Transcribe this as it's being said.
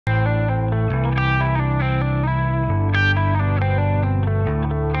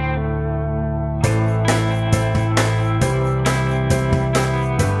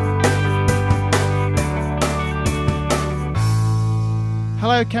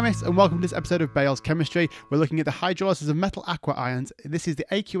Hello chemists and welcome to this episode of Bale's Chemistry. We're looking at the hydrolysis of metal-aqua ions. This is the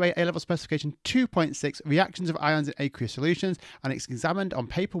AQA A-level specification 2.6 reactions of ions in aqueous solutions, and it's examined on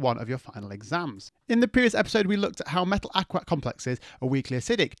paper 1 of your final exams. In the previous episode we looked at how metal-aqua complexes are weakly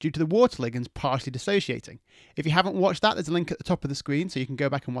acidic due to the water ligands partially dissociating. If you haven't watched that, there's a link at the top of the screen so you can go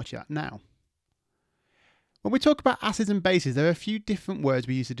back and watch that now. When we talk about acids and bases, there are a few different words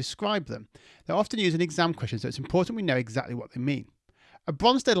we use to describe them. They're often used in exam questions, so it's important we know exactly what they mean. A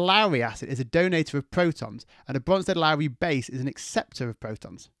Bronsted-Lowry acid is a donator of protons, and a Bronsted-Lowry base is an acceptor of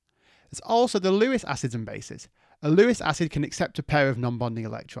protons. There's also the Lewis acids and bases. A Lewis acid can accept a pair of non-bonding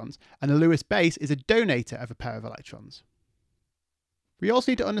electrons, and a Lewis base is a donator of a pair of electrons. We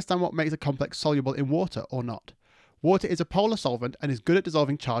also need to understand what makes a complex soluble in water or not. Water is a polar solvent and is good at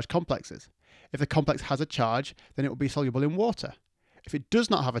dissolving charged complexes. If the complex has a charge, then it will be soluble in water. If it does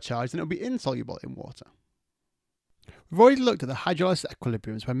not have a charge, then it will be insoluble in water. We've already looked at the hydrolysis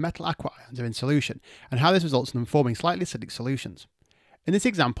equilibriums when metal-aqua ions are in solution and how this results in them forming slightly acidic solutions. In this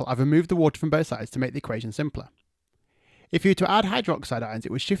example, I've removed the water from both sides to make the equation simpler. If you were to add hydroxide ions,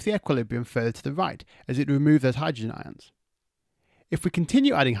 it would shift the equilibrium further to the right, as it would remove those hydrogen ions. If we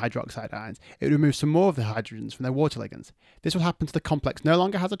continue adding hydroxide ions, it would remove some more of the hydrogens from their water ligands. This will happen to the complex no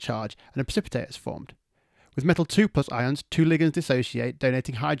longer has a charge and a precipitate is formed. With metal 2+ ions, 2 ligands dissociate,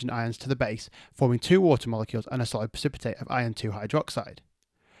 donating hydrogen ions to the base, forming 2 water molecules and a solid precipitate of iron 2 hydroxide.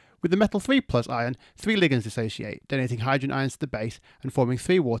 With the metal 3+ ion, 3 ligands dissociate, donating hydrogen ions to the base and forming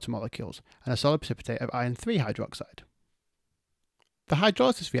 3 water molecules and a solid precipitate of iron 3 hydroxide. The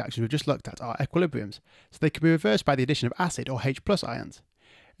hydrolysis reactions we've just looked at are equilibriums, so they can be reversed by the addition of acid or H+ ions.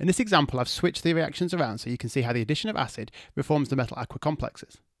 In this example, I've switched the reactions around so you can see how the addition of acid reforms the metal-aqua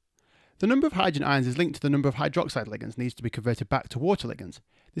complexes. The number of hydrogen ions is linked to the number of hydroxide ligands needs to be converted back to water ligands.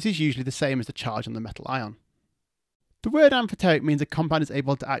 This is usually the same as the charge on the metal ion. The word amphoteric means a compound is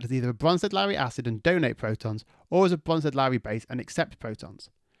able to act as either a Bronsted-Lowry acid and donate protons, or as a Bronsted-Lowry base and accept protons.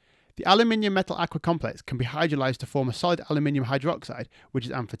 The aluminium metal-aqua complex can be hydrolyzed to form a solid aluminium hydroxide, which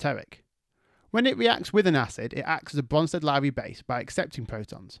is amphoteric. When it reacts with an acid, it acts as a Bronsted-Lowry base by accepting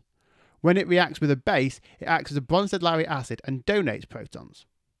protons. When it reacts with a base, it acts as a Bronsted-Lowry acid and donates protons.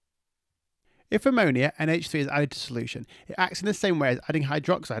 If ammonia, NH3, is added to solution, it acts in the same way as adding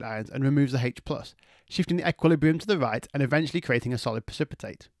hydroxide ions and removes the H+, shifting the equilibrium to the right and eventually creating a solid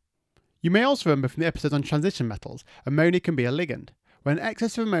precipitate. You may also remember from the episodes on transition metals, ammonia can be a ligand. When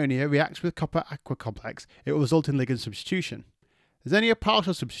excess of ammonia reacts with copper aqua complex, it will result in ligand substitution. There's only a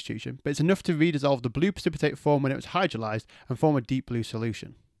partial substitution, but it's enough to redissolve the blue precipitate formed when it was hydrolyzed and form a deep blue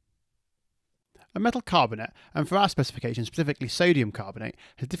solution. A metal carbonate, and for our specification specifically sodium carbonate,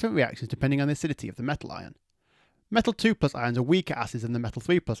 has different reactions depending on the acidity of the metal ion. Metal 2+ ions are weaker acids than the metal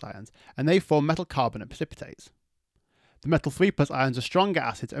 3+ ions, and they form metal carbonate precipitates. The metal 3+ ions are stronger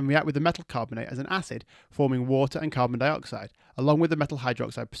acids and react with the metal carbonate as an acid, forming water and carbon dioxide, along with the metal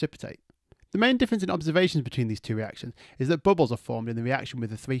hydroxide precipitate. The main difference in observations between these two reactions is that bubbles are formed in the reaction with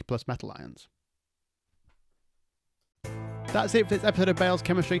the 3+ metal ions. That's it for this episode of Bale's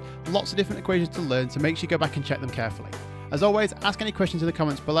Chemistry. Lots of different equations to learn, so make sure you go back and check them carefully. As always, ask any questions in the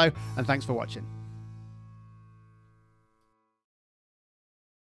comments below, and thanks for watching.